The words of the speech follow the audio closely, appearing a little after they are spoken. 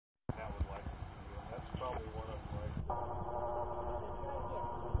probably one of them, right?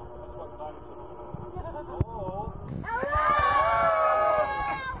 That's what Connie said. Hello.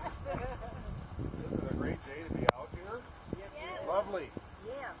 Isn't it a great day to be out here? Yes. Lovely.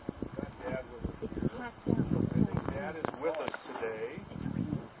 Yes. Got Dad with us It's here. tacked down. I think Dad is with us today.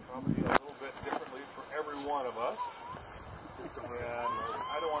 Probably a little bit differently for every one of us. And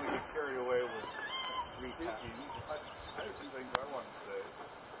I don't want to get carried away with speaking. I have some things I want to say.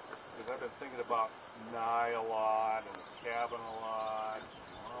 Because I've been thinking about Nye a lot, and the cabin a lot, and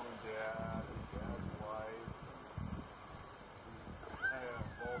Mom and Dad, and Dad's life. We kind of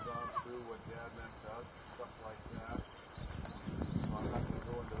all gone through what Dad meant to us and stuff like that. So I'm not going to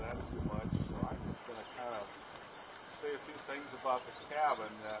go into that too much. So I'm just going to kind of say a few things about the cabin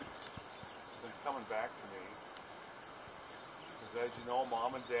that have been coming back to me. Because as you know,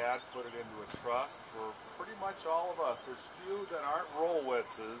 Mom and Dad put it into a trust for pretty much all of us. There's few that aren't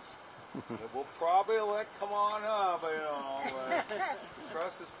Rollwitzes that we'll probably let come on up, you know. But the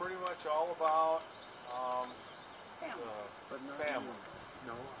trust is pretty much all about family.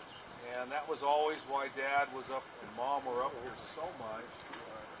 No. And that was always why Dad was up and Mom were up here so much,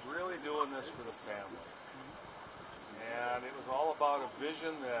 really doing this for the family. And it was all about a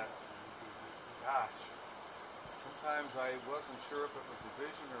vision that, gosh, sometimes I wasn't sure if it was a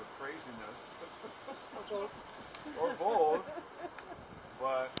vision or craziness, or both,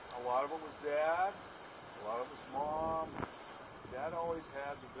 but a lot of it was Dad, a lot of it was Mom. Dad always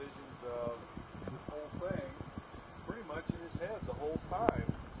had the visions of this whole thing pretty much in his head the whole time.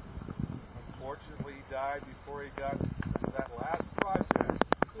 Unfortunately, he died before he got to that last project,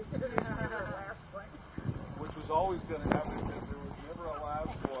 which was always going to happen because there was never a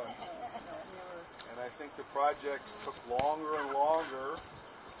last one. And I think the projects took longer and longer,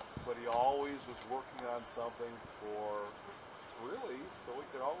 but he always was working on something for, really, so we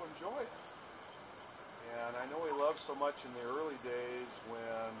could all enjoy it. And I know he loved so much in the early days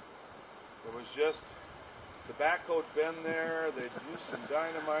when there was just, the backhoe had been there, they'd used some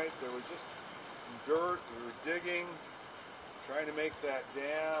dynamite, there was just some dirt, we were digging, trying to make that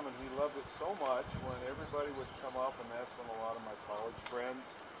dam, and he loved it so much when everybody would come up, and that's when a lot of my college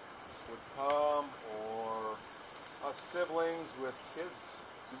friends would come, or us siblings with kids.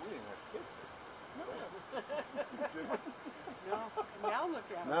 We didn't have kids. No, now look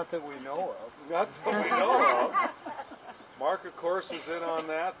at him. Not that we know of. Not that we know of. Mark, of course, is in on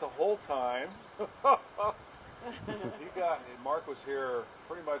that the whole time. Mark was here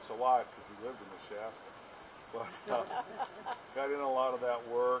pretty much a lot because he lived in the Shasta. But got in a lot of that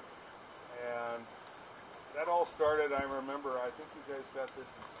work, and that all started, I remember, I think you guys got this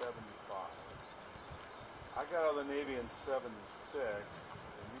in 75. I got out of the Navy in 76,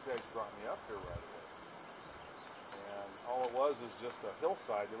 and you guys brought me up here right away. And all it was just a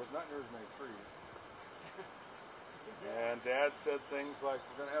hillside. There was not near as many trees. And Dad said things like,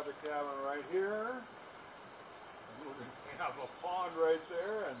 we're going to have the cabin right here, and we're going to have a pond right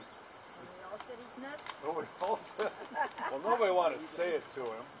there, and Nobody all said he's nuts. nobody else said, well, nobody wanted to say it to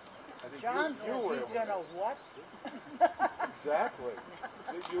him. I think John says he's going to what? Exactly.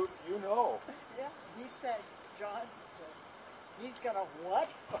 You know. Yeah, he said, John said, he's going to what?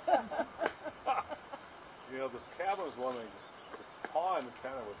 You know, the cabin was one thing. The pond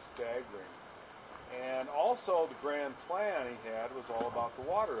kind of was staggering. And also the grand plan he had was all about the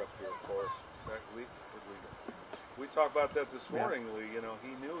water up here, of course. We talked about that this morning, Lee. You know,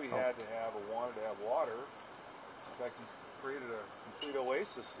 he knew he had to have or wanted to have water. In fact, he created a complete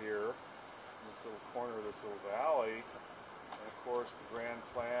oasis here in this little corner of this little valley. And of course, the grand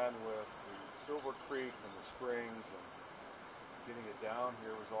plan with the Silver Creek and the springs and getting it down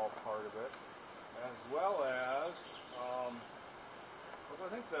here was all part of it. As well as, I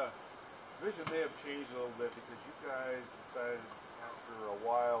think the vision may have changed a little bit because you guys decided after a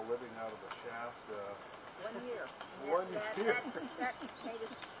while living out of the Shasta 1 year. One year. That made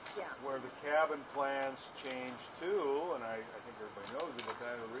us, yeah. where the cabin plans changed too, and I think everybody knows it, but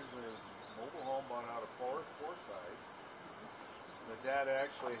that originally was a mobile home on out of Forsyth. The Dad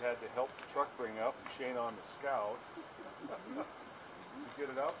actually had to help the truck bring up and Shane on the Scout to get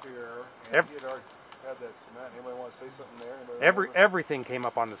it up here, and he had already had that cement. Anybody want to say something there? Everything came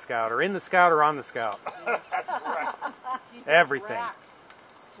up on the Scout, or in the Scout, or on the Scout. That's right. Everything. Racks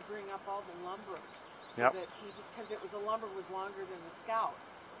to bring up all the lumber. So Yep. that because the lumber was longer than the Scout,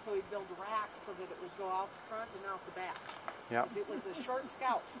 so he built racks so that it would go out the front and out the back. Yep. It was a short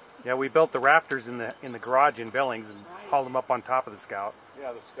Scout. Yeah, we built the rafters in the garage in Billings and hauled them up on top of the Scout.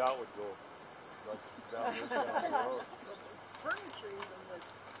 Yeah, the Scout would go like down this down the road. Furniture even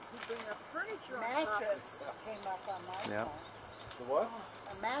was, he'd bring up furniture on top. Mattress came up on my phone. The what?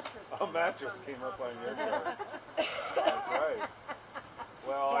 A mattress. A mattress came up on your door. That's right.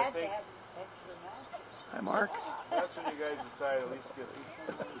 Well, I think extra mattress. Hi, Mark. that's when you guys decided at least get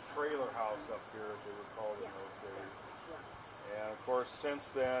the trailer house up here, as they were called in those days. And of course,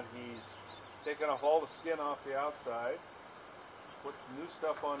 since then, he's taken off all the skin off the outside, put new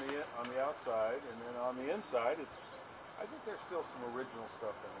stuff on the outside, and then on the inside, I think there's still some original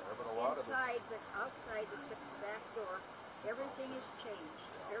stuff in there, but a lot of Inside, but outside, except the back door, everything is changed.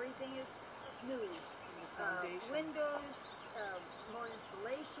 Everything is new. Windows, more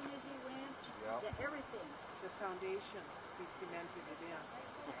insulation as he went. Yeah, everything. The foundation, he cemented it in.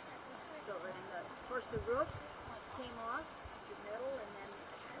 So, and of course, the roof came off, the metal, and then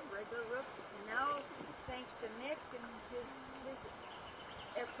a regular roof. And now, thanks to Nick and his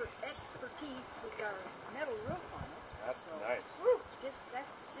expertise, we got a metal roof on it. That's nice. That's just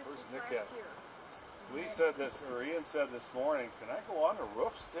Where's this Nick last at? year. Lee said this, or Ian said this morning, can I go on the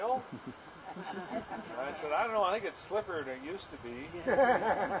roof still? And I said, I don't know, I think it's slipperier than it used to be.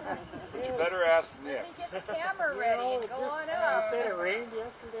 But you better ask Nick. Let me get the camera ready and go on up. You said it rained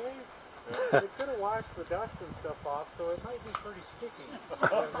yesterday. It could have washed the dust and stuff off, so it might be pretty sticky.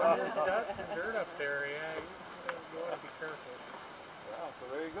 When there's dust and dirt up there, yeah, you want to be careful. Yeah, so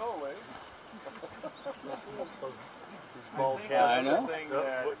there you go, ladies. I know. The thing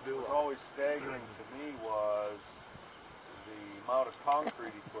that was always staggering to me was the amount of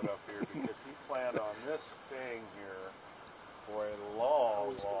concrete he put up here, because he planned on this staying here for a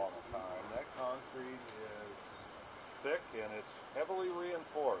long, long time. That concrete is thick and it's heavily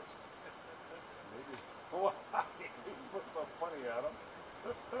reinforced. Maybe why? He put so funny at him.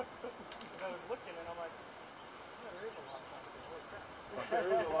 I was looking and I'm like, yeah, there is a lot of concrete. Holy crap.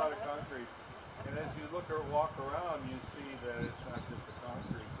 There is a lot of concrete. And as you walk around, you see that it's not just the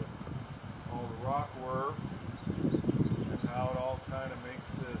concrete, but all the rock work and how it all kind of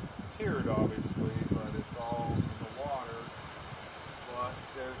makes this tiered, obviously, but it's all in the water. But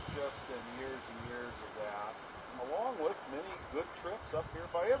there's just been years and years of that, along with many good trips up here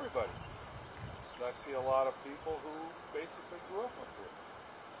by everybody. So I see a lot of people who basically grew up here.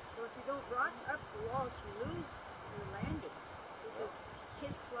 So if you don't rock up the walls, you lose your landings, because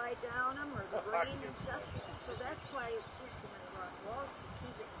kids slide down them, or the rain and stuff. So that's why it gives so many rock walls, to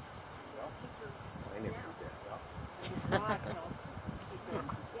keep it, keep your down. Yeah. He's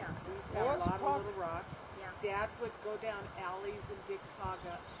got a lot of little rocks. Yeah. Dad would go down alleys and dig sod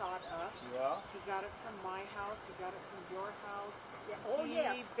up. Yeah. He got it from my house. He got it from your house. Yeah. Oh, he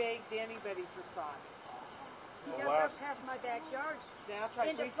yes. begged anybody for sod. He dug up half my backyard That's right.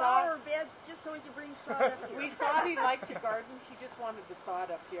 into flower beds just so he could bring sod up here. We thought he liked to garden. He just wanted the sod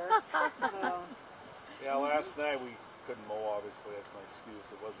up here. Yeah, last night we couldn't mow, obviously. That's my excuse.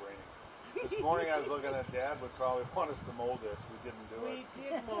 It was raining. This morning I was looking at Dad would probably want us to mow this. We didn't do it. We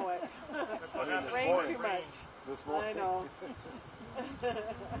did mow it. It It rained too much. This morning. I know.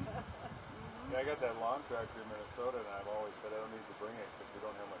 Yeah, I got that lawn tractor in Minnesota, and I've always said I don't need to bring it because we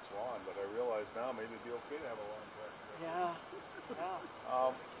don't have much lawn. But I realize now maybe it'd be okay to have a lawn tractor. Yeah.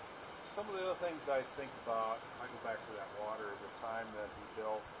 Some of the other things I think about, I go back to that water, the time that he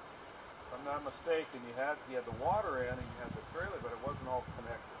built. If I'm not mistaken, he had the water in and he had the trailer, but it wasn't all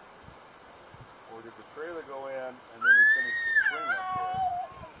connected. Or did the trailer go in and then he finished the spring up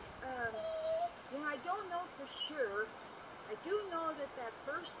there? I don't know for sure. I do know that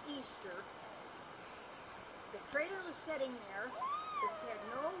first Easter, the trailer was sitting there. It had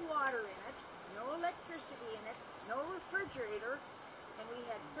no water in it, no electricity in it, no refrigerator, and we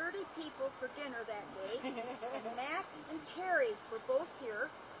had 30 people for dinner that day. And Mac and Terry were both here.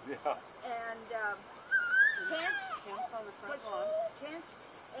 Yeah. And tents. Tents on the front lawn. Tents.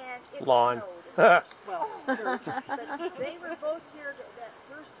 And it Lawn. snowed. Well, dirt. But they were both here that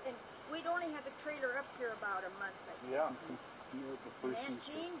first, and we'd only had the trailer up here about a month, I think. Yeah. And Aunt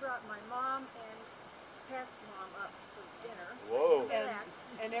Jean brought my mom and Pat's mom up for dinner. Whoa.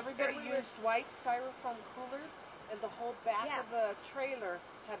 And everybody used white styrofoam coolers, and the whole back of the trailer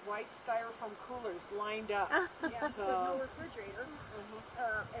had white styrofoam coolers lined up. Yeah, so no refrigerator.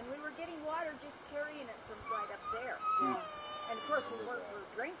 And we were getting water just carrying it from right up there. And of course we were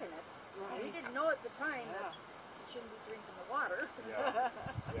drinking it. Right. We didn't know at the time that you shouldn't be drinking the water.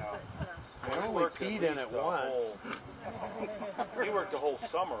 Yeah. I only peed in it once. He worked the whole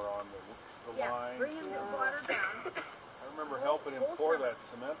summer on the lines. Bringing the water down. I remember helping him pour that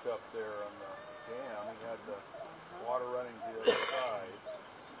cement up there on the dam. He had the water running to the other side.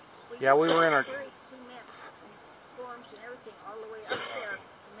 Yeah, we were in our... Carried cement and forms and everything all the way up there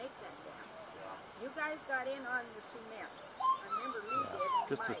to make that dam. You guys got in on the cement? I remember Lee did. And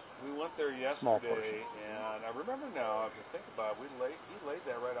just Mike. We went there Small portion. yesterday, and I remember now, if you think about it, he laid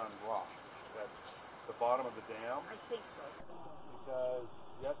that right on rock, at the bottom of the dam. I think so. Because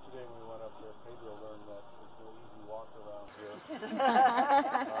yesterday when we went up there, Pedro learned that there's no easy walk around here.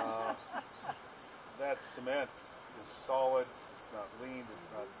 That cement is solid, it's not lean, it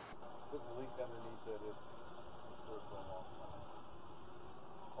doesn't leak underneath it, it's there for a long time.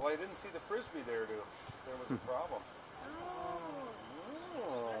 Well, I didn't see the frisbee there, too. There was a problem.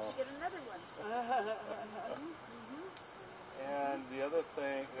 Let's get another one. And the other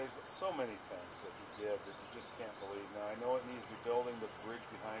thing, there's so many things that he did that you just can't believe. Now, I know it needs rebuilding, but the bridge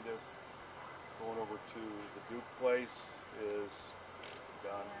behind us, going over to the Duke place, is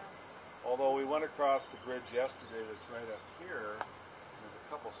done. Yeah. Although we went across the bridge yesterday that's right up here, and there's a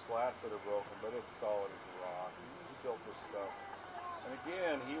couple slats that are broken, but it's solid as a rock. He built this stuff. And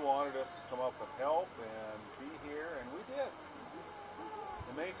again, he wanted us to come up and help and be here, and we did.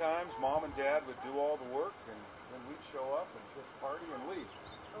 And many times, Mom and Dad would do all the work, and then we'd show up and just party and leave.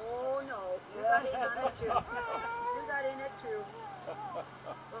 Oh no, you got in on it too. You got in it too.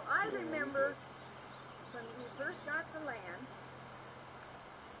 Well, I remember when we first got the land,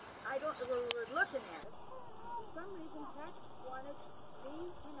 we were looking at it. For some reason, Pat wanted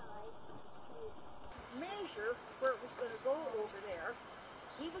me and I to measure where it was going to go over there.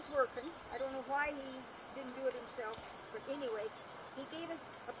 He was working. I don't know why he didn't do it himself, but anyway, he gave us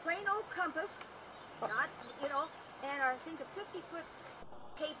a plain old compass, not, and I think a 50-foot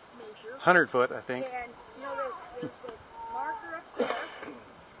tape measure. 100 foot, I think. And, there's a marker up there,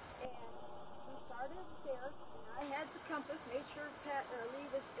 and we started there, and I had the compass, made sure Lee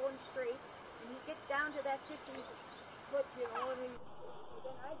was going straight, and he'd get down to that 50 foot, and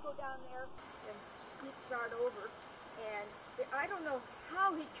then I'd go down there, and he'd start over, and I don't know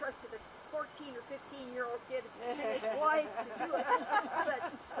how he trusted a 14 or 15-year-old kid and his wife to do it, but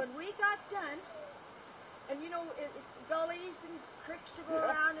when we got done, and gullies and creeks to go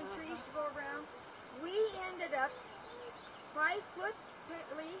around and trees to go around, we ended up 5 foot,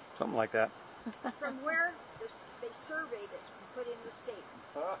 Lee, Something like that. from where they surveyed it and put in the stake.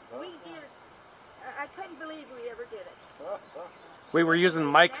 We did it. I couldn't believe we ever did it. We were using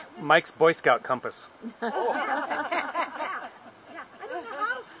Mike's Boy Scout compass. Yeah. I don't know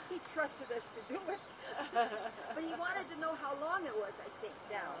how he trusted us to do it, but he wanted to know how long it was, I think,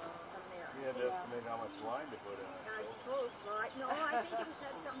 down from there. He had to estimate how much line to put in it. I suppose. Well, I think it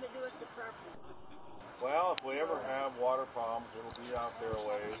had something to do with the property. Well, if we ever have water problems, it'll be out there a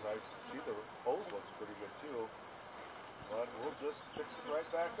ways. I see the hose looks pretty good too, but we'll just fix it right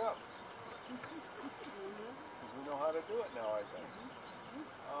back up. Because we know how to do it now, I think.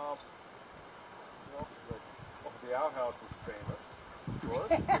 What else is like? Oh, the outhouse is famous, of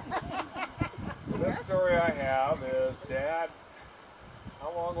course. The best story I have is Dad. How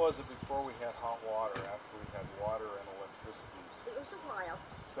long was it before we had hot water? After we had water and electricity? It was a while.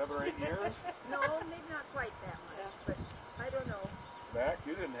 7 or 8 years? No, maybe not quite that much, but I don't know. Mac,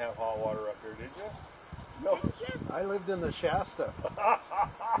 you didn't have hot water up here, did you? No. Didn't you? I lived in the Shasta. You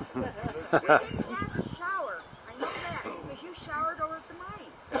didn't have a shower. I know that, because you showered over at the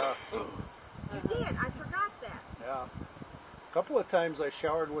mine. Yeah. You did. I forgot that. Yeah. A couple of times I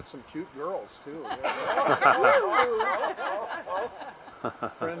showered with some cute girls too. Yeah.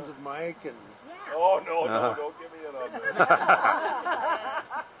 Friends of Mike and. Yeah. Oh, no, don't give me an on this.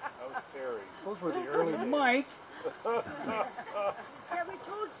 That was Terry. Those were the early days. Mike. Yeah, we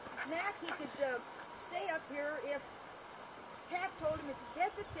told Mac he could stay up here if Pat told him if he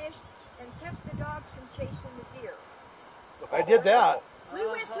fed the fish and kept the dogs from chasing the deer. I did that. We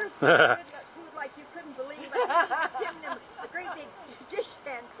went through food like you couldn't believe. I was giving them a great big dish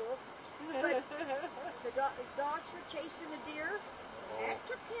pan full. But the dogs were chasing the deer. Mac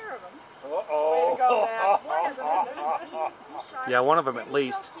took care of them. Uh-oh. One of them, he shot Yeah, one of them him, at and he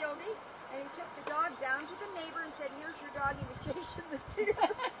least. killed him, and he took the dog down to the neighbor and said, "Here's your dog. He was chasing the deer."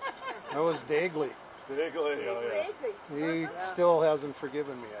 That was Dagley. Diggly, oh, yeah. He still hasn't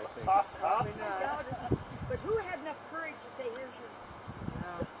forgiven me, I think. Probably not. But who had enough courage to say, "Here's your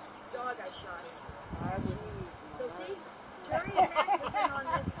dog I shot"? So see, Terry and Mac have been on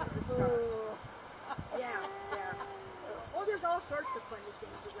this from the start. Yeah. Oh, there's all sorts of funny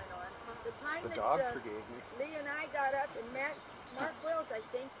things that went on. The time The that dog forgave me. Lee and I got up, and Mark Wells, I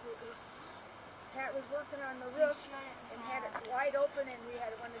think, Pat was working on the roof and had it wide open, and we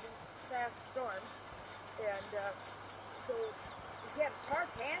had one of these fast storms. And so we had a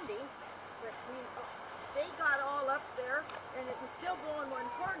tarp handy, but they got all up there, and it was still blowing one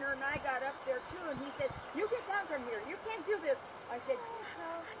corner, and I got up there too, and he says, "You get down from here. You can't do this." I said,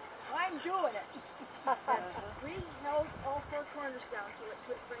 "I'm doing it." And we held all four corners down so it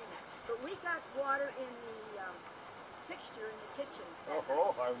could frame it. But we got water in the fixture in the kitchen.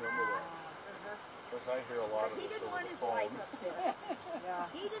 Oh, I remember that. Because I hear a lot But of he this didn't over want the his phone. wife up there.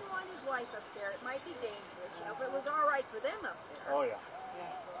 He didn't want his wife up there. It might be dangerous, you know, but it was all right for them up there. Oh, yeah.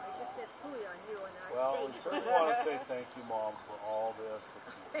 So I just said phooey on you, and I Well, we stayed. certainly want to say thank you, Mom, for all this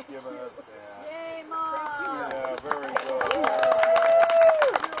that you've given us. And Yay, Mom! yeah, very good. We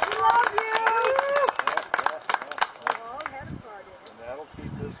love you! We all had a part in it. And that'll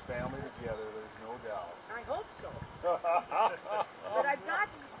keep this family together, there's no doubt. I hope so. But I've got,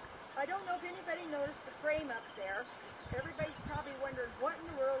 I don't know if anybody noticed the frame up there. Everybody's probably wondering, what in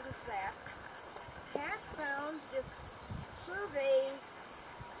the world is that? Pat found this survey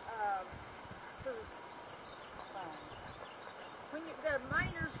for when the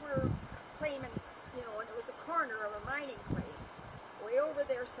miners were claiming, you know, and it was a corner of a mining claim way over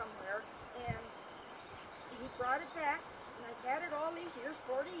there somewhere, and he brought it back, and I've had it all these years,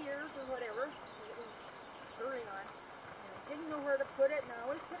 40 years or whatever, early on, and I didn't know where to put it, and I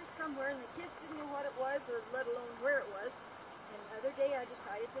always put it somewhere, and the kids didn't know what it was, or let alone where it was. And the other day I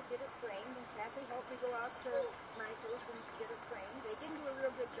decided to get it framed, and Kathy helped me go out to Michael's and get it framed. They didn't do a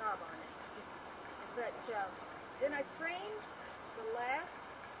real good job on it. But then I framed the last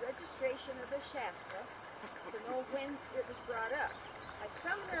registration of the Shasta to know when it was brought up.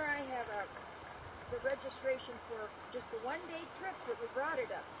 Somewhere I have the registration for just the one-day trip that we brought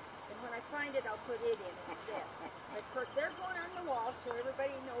it up. And when I find it, I'll put it in instead. But of course, they're going on the wall, so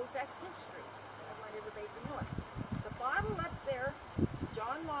everybody knows that's history. I want everybody to know it. The bottle up there,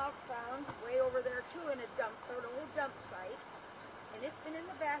 John Love found way over there too in an old dump site. And it's been in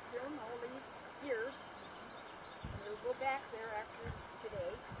the bathroom all these years. And it'll go back there after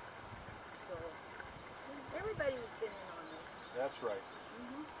today. So, everybody's been in on this. That's right.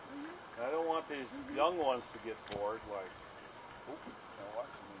 I don't want these young ones to get bored, like, oop, they're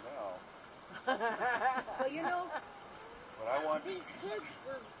watching me now. Well, you know, But I want these kids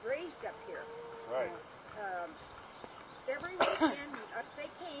were raised up here. That's right. Every weekend up they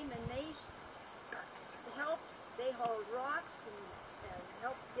came and they helped. They hauled rocks and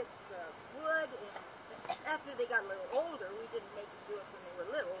helped get the wood. And after they got a little older, we didn't make them do it when they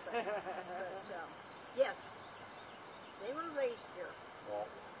were little. But yes, they were raised here. Well,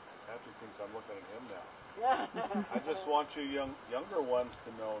 Patrick thinks I'm looking at him now. I just want you younger ones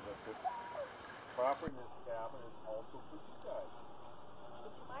to know that this property, this cabin is also for you guys. But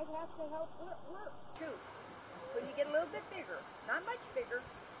you might have to help work too. When you get a little bit bigger, not much bigger.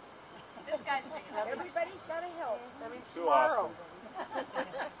 This guy's big enough. Everybody's got to help. That means Too tomorrow.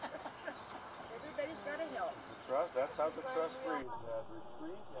 Everybody's got to help. That's how the trust breeds. Have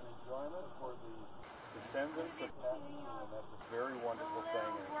retreat and enjoyment for the descendants of Patrick, and that's a very wonderful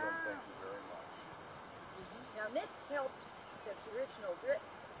thing. And again, thank you very much. Now Nick helped the original bridge.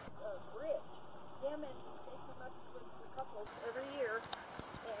 Him and they come up with the couples every year,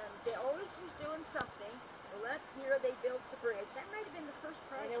 and they always was doing something. Well, that year they built the bridge. That might have been the first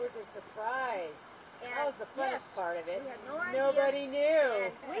project. And it was a surprise. And That was the funnest part of it. We had no idea. Nobody knew.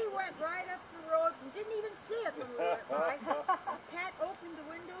 And we went right up the road and didn't even see it when we went by. And Pat opened the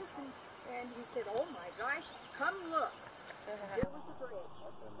windows and he said, "Oh my gosh, come look. There was the bridge."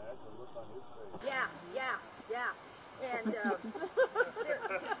 I can imagine the look on his face. Yeah. And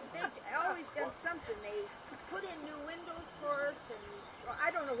they've always done something. They put in new windows for us, and well,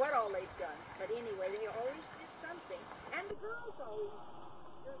 I don't know what all they've done, but anyway, they always did something. And the girls always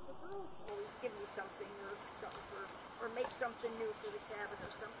give me something or make something new for the cabin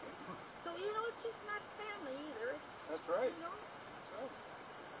or something. So you know, it's just not family either. That's right. You know. That's right.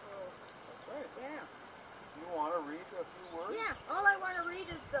 So That's right. yeah. You want to read a few words? Yeah. All I want to read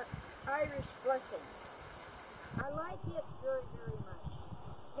is the Irish blessing. I like it very, very much.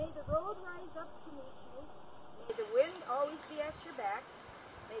 May the road rise up to meet you. May the wind always be at your back.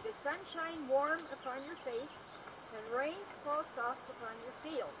 May the sun shine warm upon your face, and rains fall soft upon your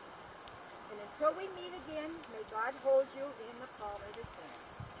field. And until we meet again, may God hold you in the palm of his hand.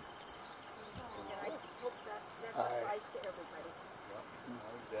 And I hope that applies to everybody.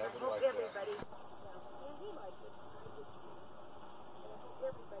 Dad I would hope like that. everybody, yeah, he liked it. I did too. And I hope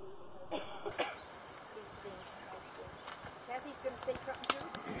everybody has these things, nice things. Kathy's going to say something too?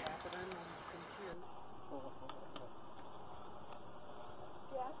 Yeah, but I'm on some tears.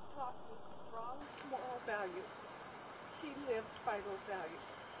 Dad taught me strong moral values. She lived by those values.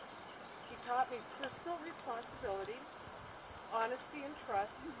 He taught me personal responsibility, honesty and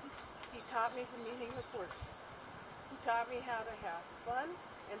trust. He taught me the meaning of work. He taught me how to have fun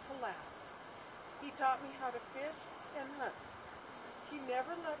and to laugh. He taught me how to fish and hunt. He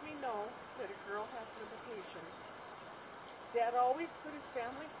never let me know that a girl has limitations. Dad always put his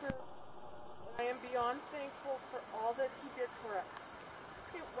family first, and I am beyond thankful for all that he did for us.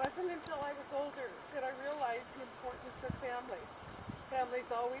 It wasn't until I was older that I realized the importance of family.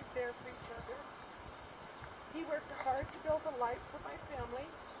 Family's always there for each other. He worked hard to build a life for my family,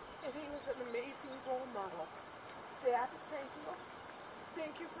 and he was an amazing role model. Dad, thank you.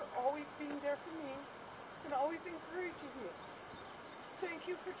 Thank you for always being there for me and always encouraging me. Thank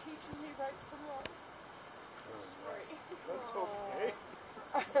you for teaching me right from wrong. Sorry. That's okay.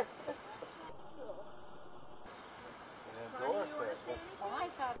 And Doris there. Well,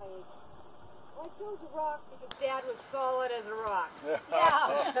 I chose a rock because Dad was solid as a rock.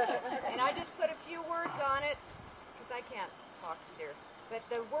 Yeah. And I just put a few words on it because I can't talk either. But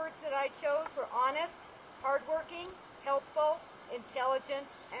the words that I chose were honest, hardworking, helpful, intelligent,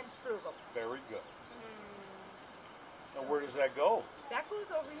 and frugal. Very good. Now where does that go? That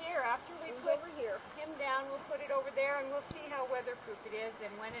goes over here. After we put him down, we'll put it over there, and we'll see how weatherproof it is.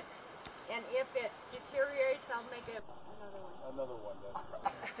 And when it, and if it deteriorates, I'll make another one. Another one. That's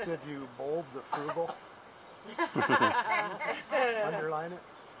Did you bold the frugal? Underline it?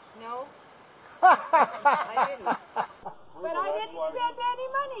 No, I didn't. But I didn't spend any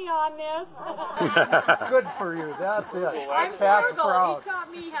money on this. Good for you. That's it. I'm Pat's frugal. proud. He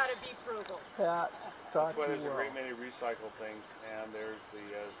taught me how to be frugal. Pat, That's talk why to there's you a well. great many recycled things, and there's the,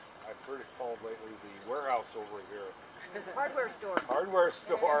 as I've heard it called lately, the warehouse over here. Hardware store. Hardware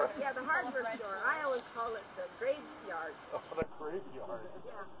store. Yeah, the hardware store. I always call it the graveyard. Oh, the graveyard.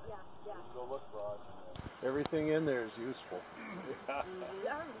 Yeah. Go look, Rod. Everything in there is useful. Yeah,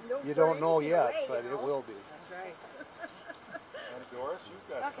 You don't know anything yet, away, but you it know. will be. That's right. And Doris, you've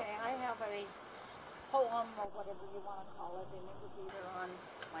got Okay, something. I have a poem or whatever you want to call it, and it was either on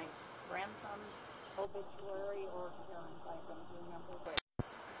my grandson's obituary or Karen's, I don't remember which.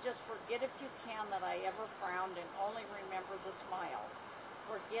 Just forget if you can that I ever frowned and only remember the smile.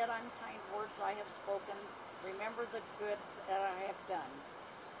 Forget unkind words I have spoken, remember the good that I have done.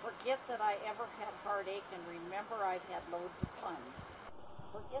 Forget that I ever had heartache and remember I've had loads of fun.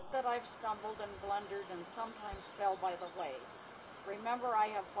 Forget that I've stumbled and blundered and sometimes fell by the way. Remember I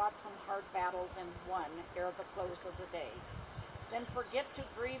have fought some hard battles and won ere the close of the day. Then forget to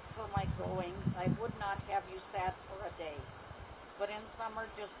grieve for my going, I would not have you sad for a day. But in summer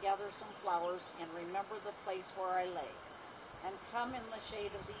just gather some flowers and remember the place where I lay. And come in the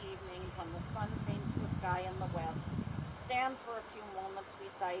shade of the evening when the sun paints the sky in the west. Stand for a few moments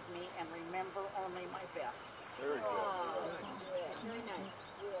beside me and remember only my best. Very good. Very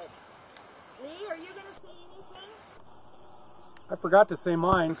nice. Good. Lee, are you going to say anything? I forgot to say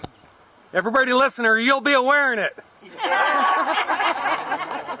mine. Everybody listen or you'll be wearing it.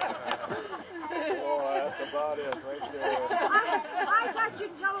 Oh, that's about it right there. I thought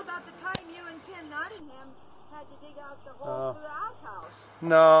you'd tell about the time you and Ken Nottingham had to dig out the hole for the outhouse.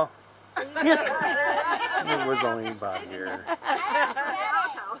 No, So you did it was only about here. the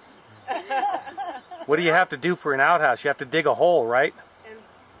outhouse. What do you have to do for an outhouse? You have to dig a hole, right?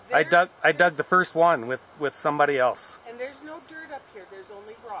 And I dug the first one with somebody else. And there's no dirt up here. There's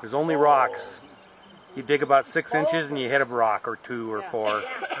only rocks. There's only rocks. You dig about 6 inches and you hit a rock or 2 or 4.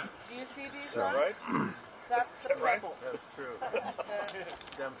 Do you see these So- rocks? Right? That's the pebbles. That's true.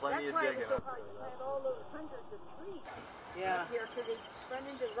 Done plenty That's why it was so hard to plant all those hundreds of trees Yeah. up here because they run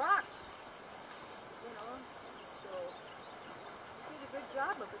into rocks. You know, so he did a good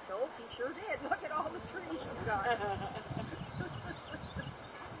job of it though. He sure did. Look at all the trees we've got.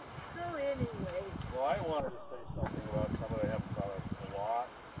 So anyway, Well, I wanted to say something about somebody I haven't thought of a lot,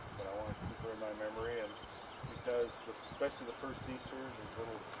 but I want to keep her in my memory, and because especially the first Easters, is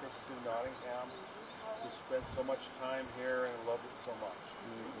little Chris Sue Nottingham, who spent so much time here and loved it so much.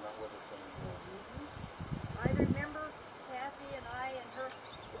 She's not with us anymore. I remember Kathy and I and her.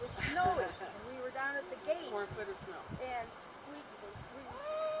 It was snowing, and we were down at the gate, 4 foot of snow. and we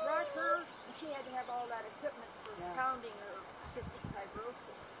brought her, and she had to have all that equipment for pounding her cystic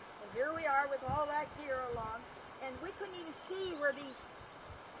fibrosis. And here we are with all that gear along, and we couldn't even see where these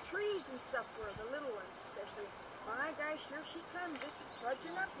trees and stuff were, the little ones especially. My gosh, here she comes, just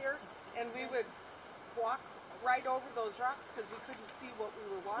trudging up here. And we would walk right over those rocks because we couldn't see what we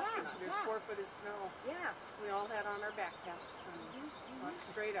were walking on. There's 4 foot of snow. Yeah. We all had on our backpacks and walked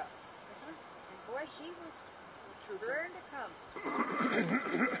straight up. And boy, she was Trooper. raring to come.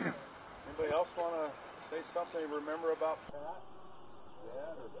 Anybody else want to say something to remember about Pat?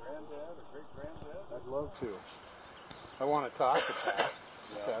 Dad or granddad or great-granddad? I'd love to. I want to talk to Pat,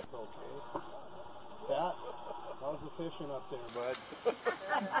 if that's okay. Pat, how's the fishing up there, bud?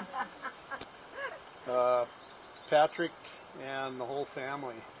 Patrick and the whole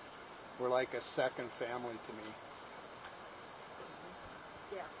family were like a second family to me.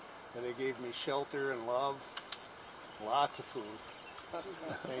 Yeah. And they gave me shelter and love, lots of food.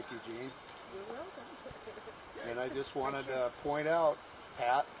 Thank you, Jean. You're welcome. And I just wanted to point out,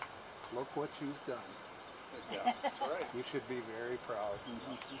 Pat, look what you've done. Yeah, that's right. You should be very proud. You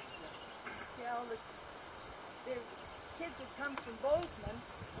know, the kids that come from Bozeman,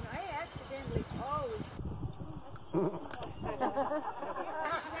 and I accidentally always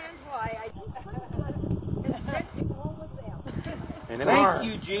understand why. I just and sent it home with them. And Thank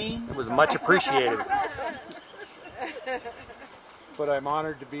you, Jean. it was much appreciated. But I'm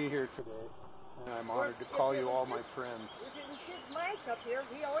honored to be here today, and I'm honored to call you all my friends. If it was just Mike up here,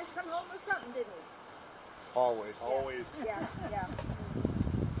 he always come home with something, didn't he? Always. Always Yeah, yeah.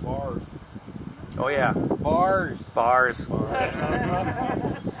 bars. Oh yeah, Bars. bars.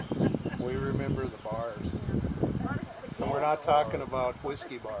 We remember the bars. Honest And spaghetti. we're not talking about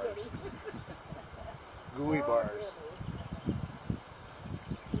whiskey bars. Gooey bars.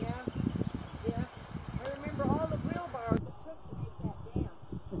 Yeah, yeah. I remember all the wheelbarrows it took to make that dam.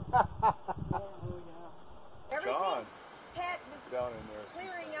 Everything John Pat was down in there.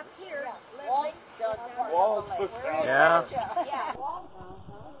 clearing up here, Walt Leslie. dug part of Walt the lake. was down Yeah. Yeah, Walt.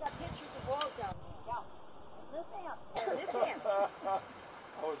 We've got pictures of Walt down there. This end. Yeah, this end.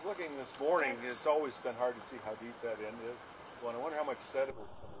 I was looking this morning. It's always been hard to see how deep that end is. Well, I wonder how much sediment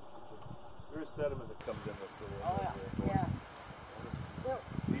is coming. There is sediment that comes in this little end right there. Yeah. Well,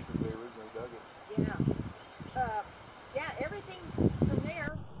 deep as they originally dug it. Yeah. Yeah, everything from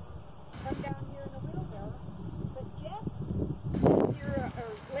there come down here in the wheelbarrow. But Jeff sat here or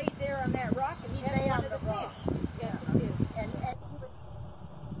laid there on that rock and he lay had on one of the the rock. fish. Yeah. He did. And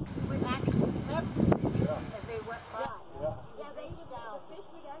he would actually let the fish as they went by. Yeah, they the fish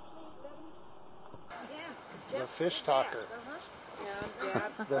would actually let him. Yeah. The fish talker. And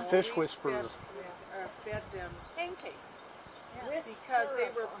Dad The fish always whisperer. fed them pancakes With because they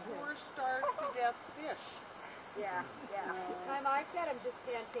were syrup. poor, starved to death fish. Yeah, yeah. The time I fed them just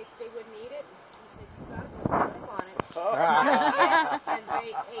pancakes, they wouldn't eat it. He said, you gotta put syrup on it. And they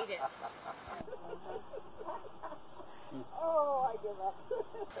ate it. Oh, I give up.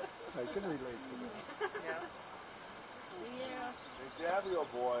 I can relate to that. Hey, Gabriel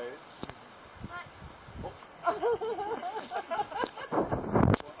boys.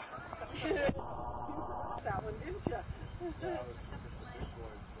 That one, didn't you? Yeah, this is the big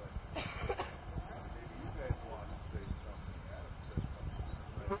boys, but maybe you guys want to say something. Adam said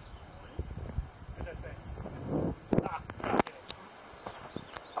something.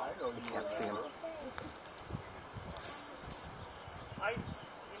 I know you Can't see him.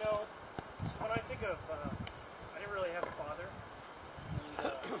 When I think of, I didn't really have a father, and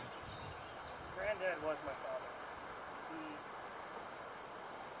Granddad was my father. He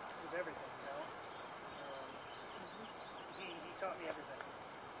was everything, you know. He taught me everything.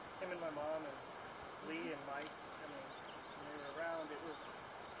 Him and my mom and Lee and Mike. I mean, when they were around, it was.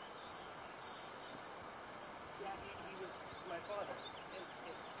 He was my father. It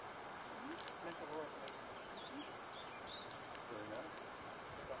meant the world to me. Very nice.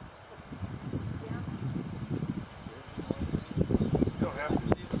 You don't have to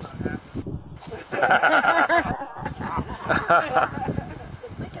leave it not happy.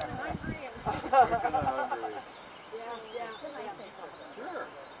 Making them hungry and Making them hungry. Can I say something? Sure.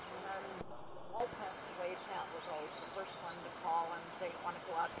 Walt passed away, Pat was always the first one to call and say, want to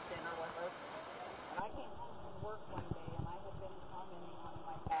go out to dinner with us. And I came home from work one day and I had been commenting on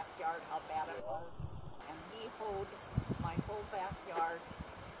my backyard, how bad it was. And he hoed my whole backyard,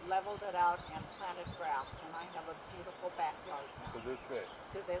 leveled it out, and planted grass. And I have a beautiful backyard now, To this day.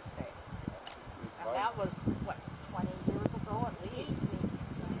 to this day. And that was, what, 20 years ago at least?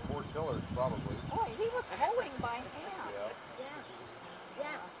 4 tillers, probably. Boy, he was hoeing by hand. Yeah.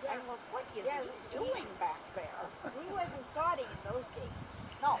 yeah. And well, what is he doing back there? He wasn't sodding in those days.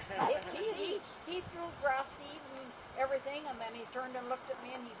 No, he threw grass seed and everything, and then he turned and looked at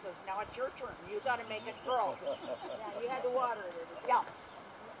me and he says, now it's your turn. You got to make it grow. Yeah, you had to water it every day. Yeah.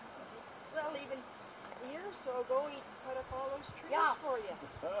 Well, even a year or so ago, he cut up all those trees Yeah. for you.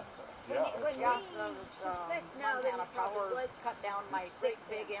 Yeah. When Yeah, we suspect now that Montana he Power probably was cut down my great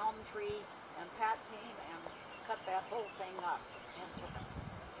big elm tree, and Pat came and cut that whole thing up and took it.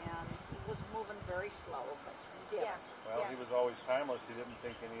 And he was moving very slow, but he did. Yeah. Well, he was always timeless. He didn't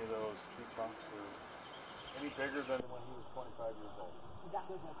think any of those tree trunks were any bigger than when he was 25 years old.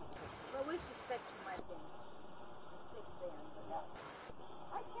 Well, we suspect he might have been sick then. But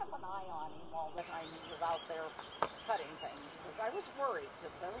I kept an eye on him all the time he was out there cutting things, because I was worried,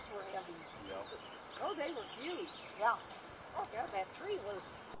 because those were heavy pieces. Oh, they were huge. Yeah. Oh, yeah, that tree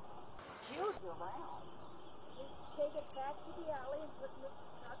was huge around. Take it back to the alley and put it in the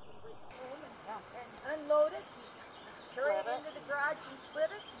truck and bring it home and unload it, and carry it into the garage and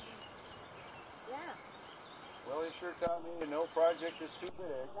split it. Yeah. Well, he sure taught me no project is too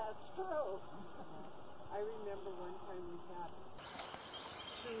big. That's true. I remember one time we had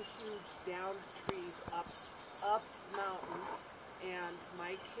 2 huge downed trees up the mountain, and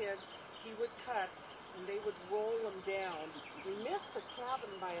my kids, he would cut and they would roll them down. We missed the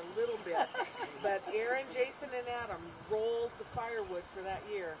cabin by a little bit, but Aaron, Jason, and Adam rolled the firewood for that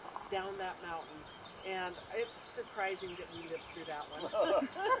year down that mountain, and it's surprising that we lived through that one.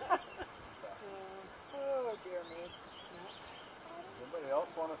 Oh, dear me. Anybody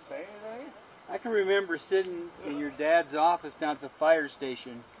else want to say anything? I can remember sitting in your dad's office down at the fire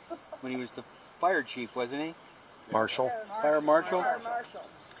station when he was the fire chief, wasn't he? Marshall. Fire marshal. Fire marshal.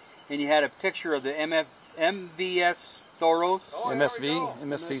 And you had a picture of the MVS Thoros. Oh,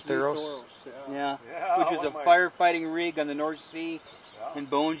 MSV Theros. Yeah. Yeah, Which was a one of my- firefighting rig on the North Sea. Yeah. In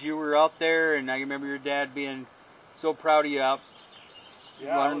Bones, you were out there, and I remember your dad being so proud of you out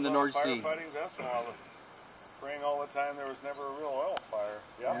Yeah, I running was the on North a Sea. firefighting vessel. I was praying all the time there was never a real oil fire.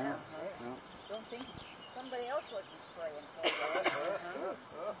 Yeah, Yeah. that's right. Don't think somebody else wasn't praying for you.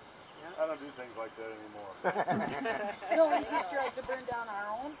 I don't do things like that anymore. No, we just tried to burn down our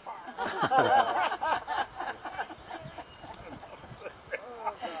own farm.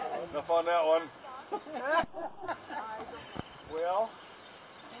 Enough on that one. Well,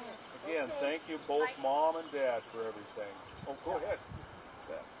 again, thank you both Mom and Dad for everything. Oh, go ahead.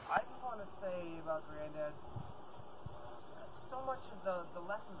 I just want to say about Granddad, so much of the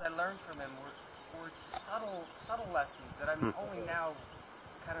lessons I learned from him were subtle lessons that I'm only now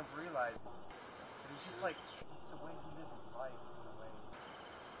kind of realizing. It was just the way he lived his life, and the way he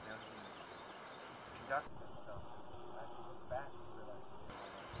conducted himself. I have to look back and realize that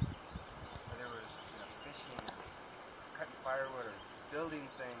whether it was fishing or cutting firewood or building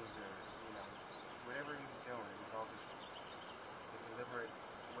things or whatever he was doing, it was all just the deliberate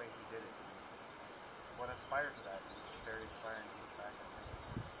way he did it. I want to aspire to that. It was very inspiring to look back and think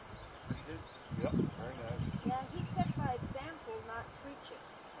what he did. Yep, very nice. Yeah, he set by example, not preaching.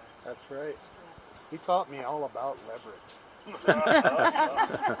 That's right. He taught me all about leverage.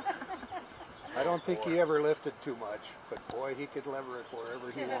 I don't think he ever lifted too much, but boy, he could lever it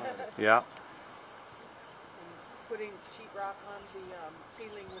wherever he wanted it. Yeah. Putting sheetrock on the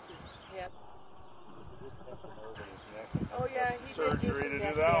ceiling with his head. Oh yeah, he Surgery did to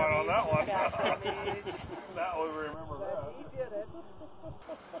get do some that one on that one. back damage. That one, remember But that. he did it.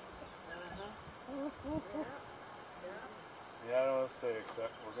 Yeah, I don't want to say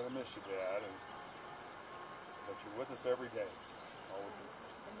except we're going to miss you, Dad, but you're with us every day. That's all we can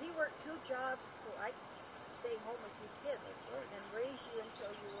say. And he worked 2 jobs so I could stay home with you kids. That's right. And raise you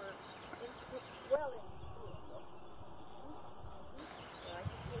until you were in school, well in school. So I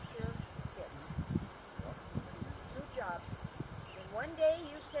could take care of the kids. 2 jobs. And one day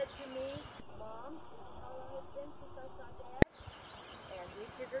you said to me, Mom, you know how long it's been since I saw Dad? And we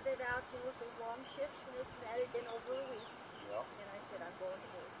figured it out too with those long shifts and this and that. It had been over a week. Yep. And I said, I'm going to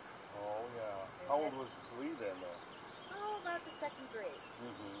work. Oh, yeah. How old was Lee then, though? Oh, about the 2nd grade,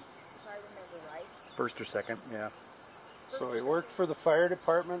 if I remember right. First or second, yeah. So he worked for the fire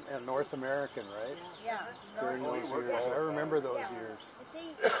department and North American, right? Yeah. During North- those years. I remember those Yeah. years. You see,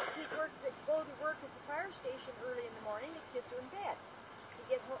 he'd go to work at the fire station early in the morning. The kids were in bed.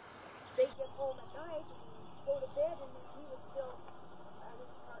 They'd get home at night and go to bed, and he was still at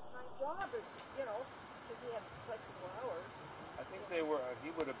his part-time job, because he had flexible hours. I think he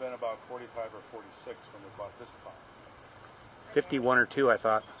would have been about 45 or 46 when they bought this pump. 51 or 2, I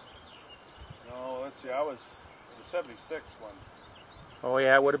thought. No, let's see, I was the 76 one. Oh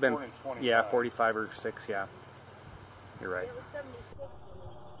yeah, it would have been. Born in 25. Yeah, 45 or 6. Yeah. You're right. It was 76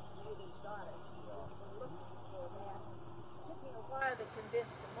 when he got it. We were looking for that. It took me a while to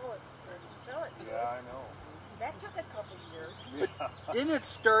convince the Mullets to sell it to us. Yeah, I know. That took a couple years. Didn't it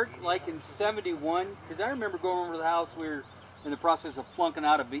start like in '71? Because I remember going over to the house. We were in the process of flunking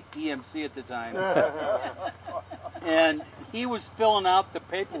out of EMC at the time. And he was filling out the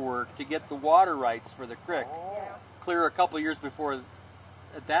paperwork to get the water rights for the creek. Yeah. Clear a couple years before,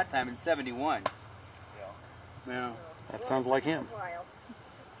 at that time in '71. Yeah. That sounds like him. A while.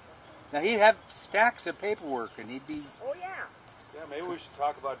 Now he'd have stacks of paperwork, and he'd be. Oh yeah. Yeah, maybe we should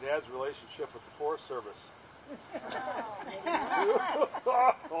talk about Dad's relationship with the Forest Service.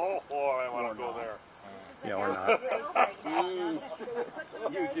 Oh, boy, I want to go there. Yeah, or not. Should we put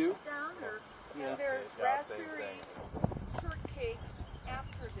those You do? ashes down, or? Yeah. And there's Yeah, same raspberry thing. shortcake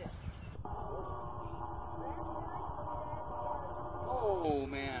after this. Oh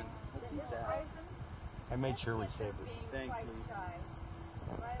man, let's eat that. I made sure we saved it. Thanks, Lee.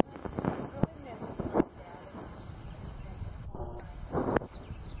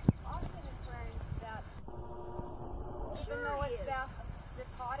 Even though it's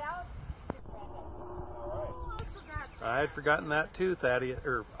this hot out, his granddad. Oh, I forgot that. I had forgotten that too, Thaddeus,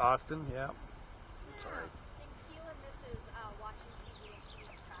 or Austin, yeah. Sorry. He and Mrs. watching TV and she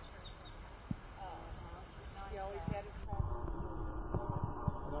eats crackers. He always had his crackers.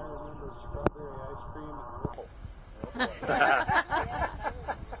 And I remember strawberry ice cream and Whipple.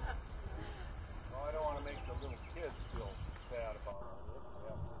 Well, I don't want to make the little kids feel sad about all this.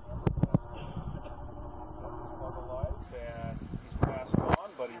 We have to remember that his mother life, and he's passed on,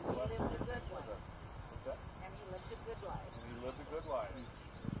 but he's left lived a good with life. us. What's that? And he lived a good life. And he lived a good life.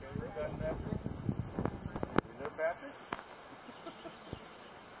 Okay, you heard that, Patrick? You there, Patrick?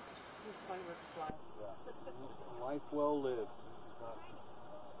 He's playing with the fly. Life well lived. This is not.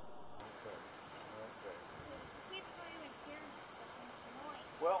 Okay. Okay.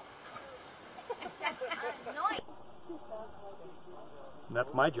 Well, And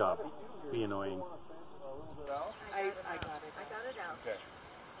that's my job, be annoying. want to say a little bit out? I got it. I got it out. Okay.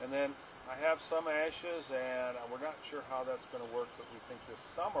 And then I have some ashes, and we're not sure how that's going to work, but we think this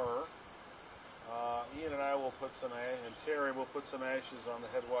summer, Ian and I will put some, and Terry will put some ashes on the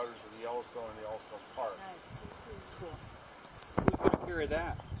headwaters of the Yellowstone and the Yellowstone Park. Cool. Who's gonna carry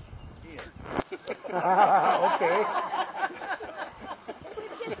that? Ian. Okay. We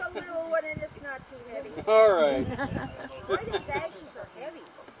took a little one and it's not too heavy. All right. Boy, these ashes are heavy.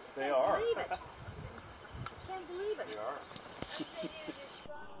 They Can't are. believe it. Can't believe it. They are.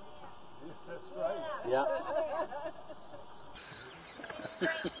 That's right. Yeah.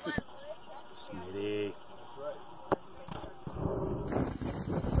 Smitty.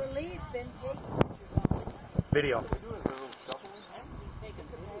 Well, Lee's been taking pictures of it. Video.